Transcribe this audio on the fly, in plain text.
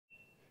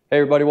Hey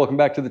everybody, welcome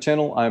back to the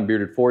channel. I'm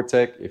Bearded Ford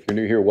Tech. If you're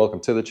new here,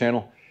 welcome to the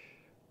channel.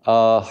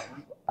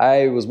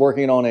 I was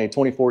working on a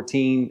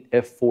 2014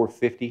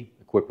 F450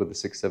 equipped with a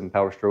 6.7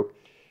 Powerstroke,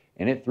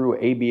 and it threw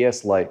an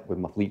ABS light with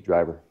my fleet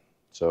driver.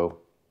 So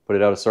put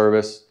it out of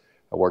service.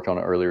 I worked on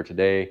it earlier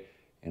today,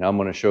 and I'm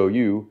going to show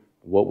you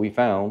what we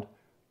found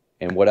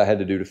and what I had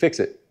to do to fix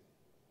it.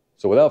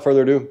 So without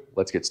further ado,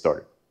 let's get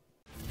started.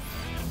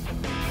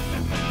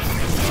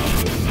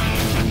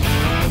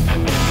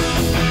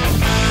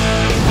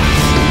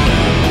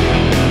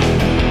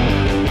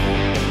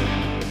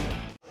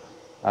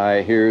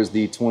 Alright, here's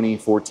the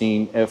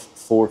 2014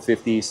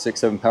 F450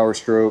 6.7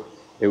 Powerstroke.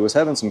 It was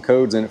having some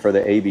codes in it for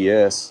the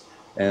ABS,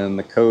 and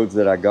the codes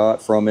that I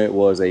got from it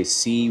was a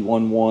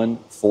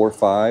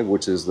C1145,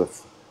 which is the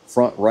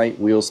front right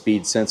wheel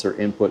speed sensor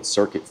input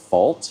circuit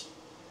fault,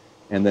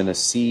 and then a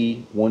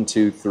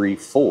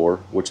C1234,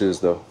 which is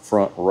the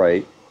front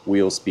right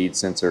wheel speed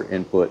sensor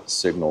input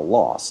signal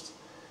lost.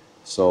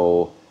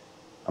 So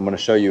I'm going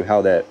to show you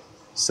how that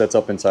sets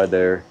up inside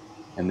there,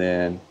 and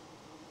then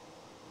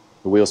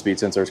the wheel speed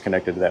sensor is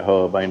connected to that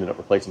hub. I ended up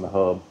replacing the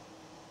hub.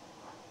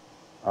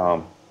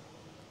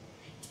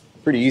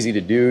 Pretty easy to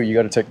do. You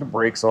got to take the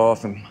brakes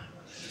off and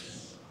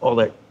all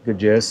that good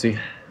jazz. See,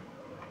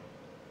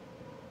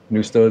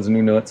 new studs and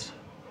new nuts.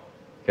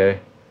 Okay,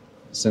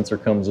 the sensor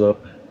comes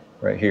up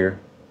right here,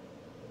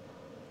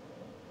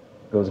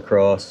 goes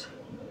across.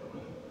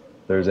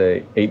 There's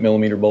a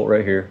 8mm bolt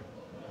right here.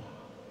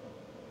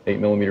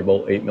 8mm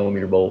bolt,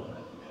 8mm bolt,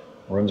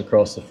 runs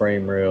across the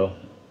frame rail,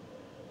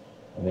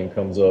 and then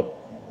comes up,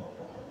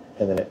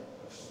 and then it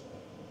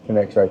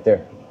connects right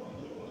there.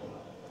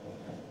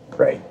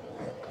 Right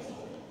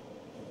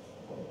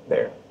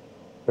there.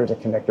 There's a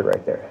connector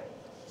right there.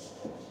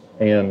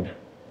 And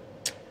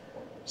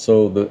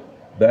so the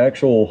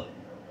actual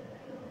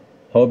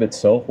hub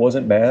itself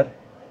wasn't bad.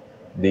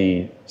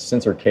 The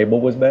sensor cable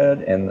was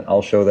bad, and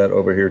I'll show that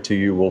over here to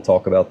you. We'll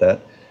talk about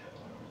that.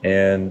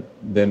 And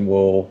then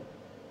I'll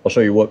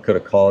show you what could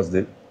have caused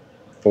it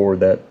for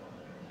that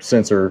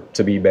sensor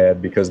to be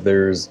bad, because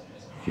there's,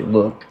 if you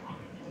look,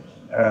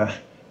 well,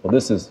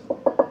 this is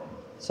a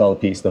solid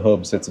piece. The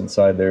hub sits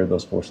inside there,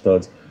 those 4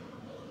 studs.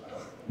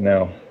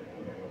 Now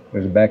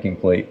there's a backing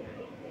plate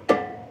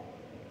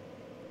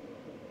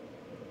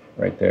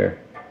right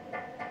there,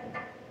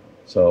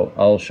 so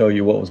I'll show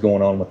you what was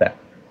going on with that.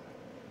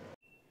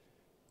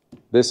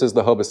 This is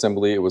the hub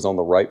assembly. It was on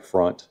the right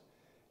front,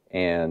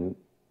 and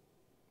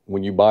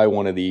when you buy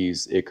one of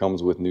these, it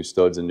comes with new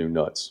studs and new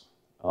nuts.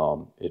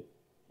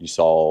 You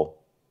saw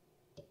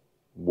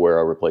where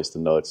I replaced the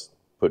nuts,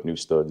 put new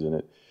studs in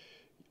it.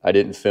 I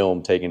didn't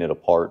film taking it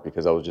apart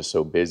because I was just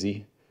so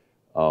busy.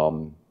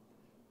 So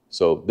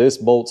this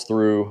bolts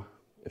through.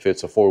 If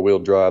it's a 4-wheel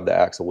drive, the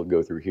axle would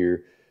go through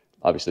here.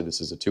 Obviously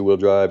this is a 2-wheel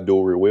drive,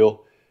 dual rear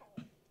wheel.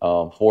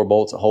 4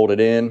 bolts that hold it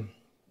in.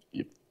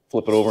 You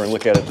flip it over and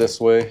look at it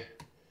this way.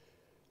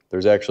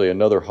 There's actually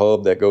another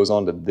hub that goes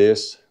onto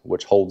this,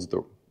 which holds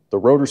the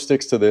rotor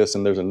sticks to this,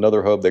 and there's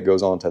another hub that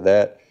goes onto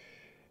that.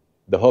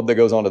 The hub that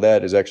goes onto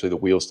that is actually the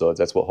wheel studs.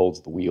 That's what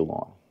holds the wheel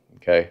on,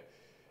 okay?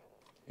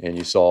 And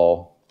you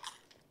saw,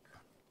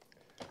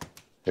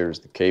 there's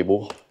the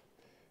cable.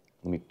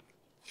 Let me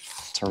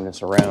turn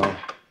this around.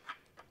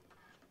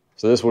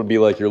 So this would be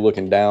like you're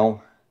looking down.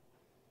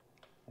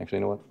 Actually,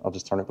 you know what? I'll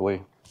just turn it the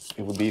way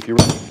it would be if you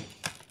were.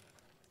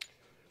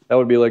 That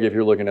would be like if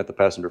you're looking at the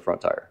passenger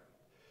front tire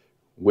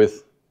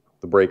with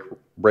the brake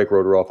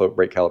rotor off of it,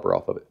 brake caliper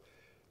off of it.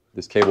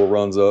 This cable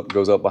runs up,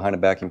 goes up behind a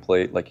backing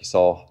plate like you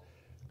saw,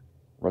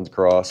 runs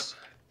across,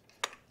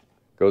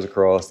 goes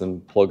across,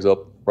 then plugs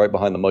up right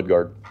behind the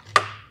mudguard.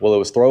 Well, it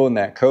was throwing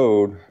that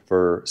code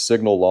for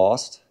signal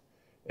lost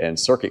and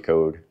circuit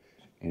code,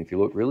 and if you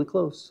look really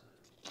close,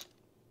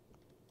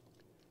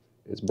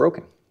 it's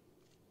broken.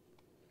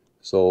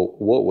 So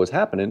what was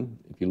happening,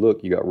 if you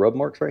look, you got rub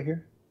marks right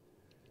here.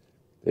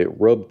 It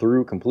rubbed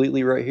through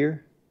completely right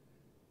here,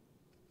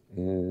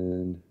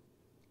 and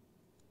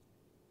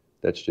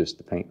that's just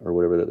the paint or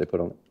whatever that they put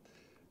on it.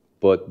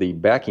 But the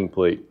backing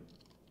plate,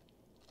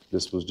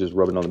 this was just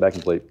rubbing on the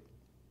backing plate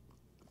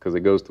because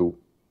it goes to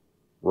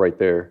right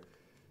there.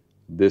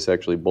 This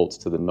actually bolts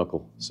to the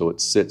knuckle, so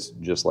it sits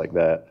just like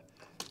that.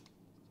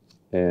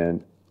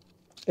 And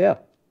yeah,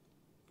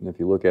 and if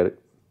you look at it,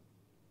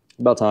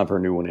 about time for a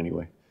new one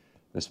anyway.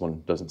 This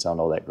one doesn't sound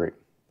all that great.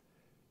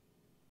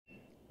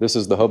 This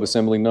is the hub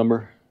assembly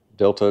number,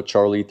 Delta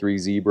Charlie 3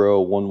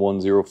 Zebra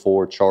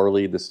 1104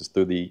 Charlie. This is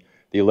through the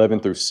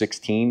 11 through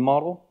 16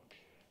 model,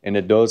 and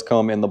it does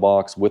come in the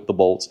box with the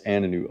bolts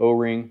and a new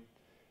O-ring.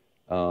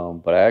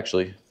 But I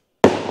actually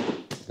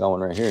got one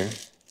right here.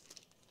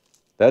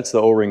 That's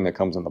the O-ring that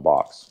comes in the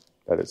box.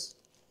 It's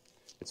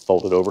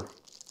folded over.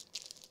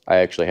 I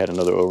actually had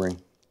another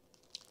O-ring.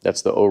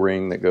 That's the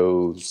O-ring that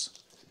goes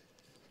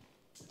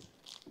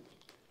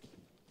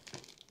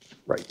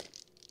right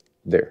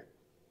there.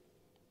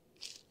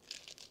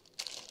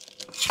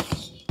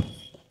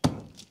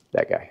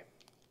 That guy.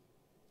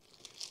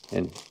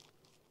 And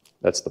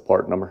that's the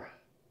part number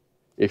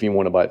if you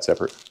want to buy it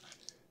separate.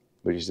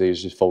 But you see,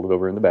 it's just folded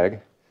over in the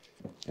bag.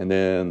 And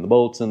then the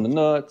bolts and the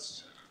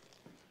nuts.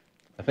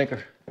 I think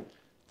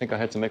I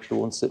had some extra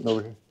ones sitting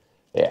over here.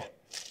 Yeah.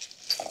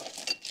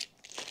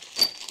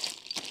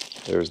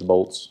 There's the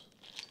bolts.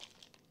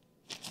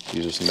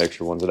 These are some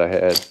extra ones that I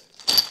had.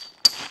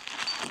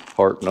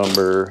 Part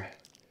number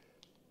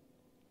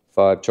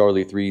 5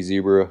 Charlie 3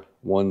 Zebra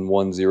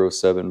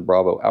 1107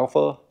 Bravo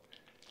Alpha.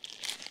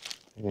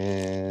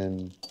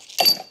 And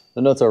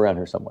the nuts are around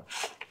here somewhere.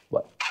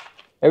 But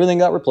everything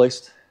got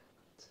replaced.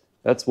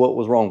 That's what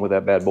was wrong with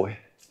that bad boy.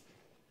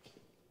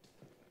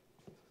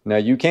 Now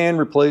you can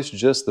replace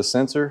just the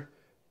sensor.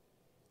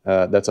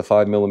 That's a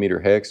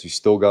 5mm hex. You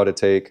still got to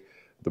take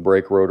the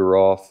brake rotor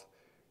off,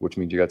 which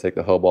means you got to take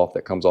the hub off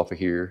that comes off of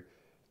here.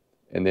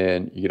 And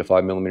then you get a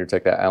 5mm,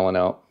 take that Allen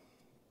out,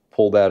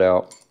 pull that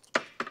out,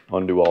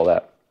 undo all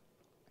that.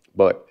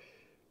 But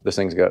this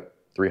thing's got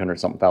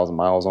 300-something thousand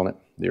miles on it,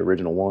 the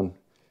original one.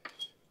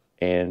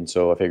 And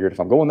so I figured if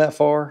I'm going that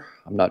far,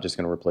 I'm not just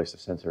going to replace the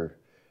sensor.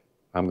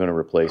 I'm going to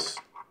replace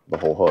the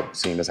whole hub,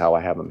 seeing as how I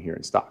have them here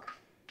in stock.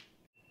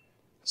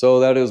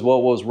 So that is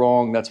what was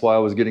wrong. That's why I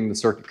was getting the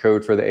circuit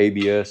code for the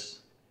ABS.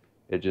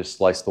 It just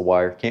sliced the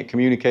wire. Can't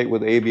communicate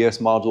with the ABS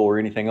module or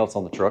anything else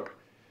on the truck.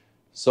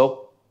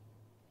 So,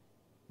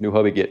 new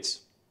hubby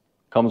gets.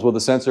 Comes with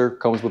a sensor,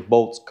 comes with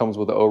bolts, comes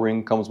with the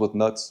O-ring, comes with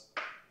nuts.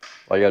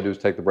 All you gotta do is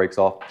take the brakes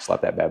off,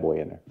 slap that bad boy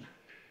in there.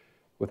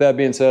 With that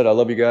being said, I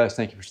love you guys.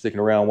 Thank you for sticking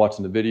around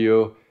watching the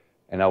video,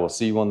 and I will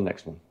see you on the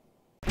next one.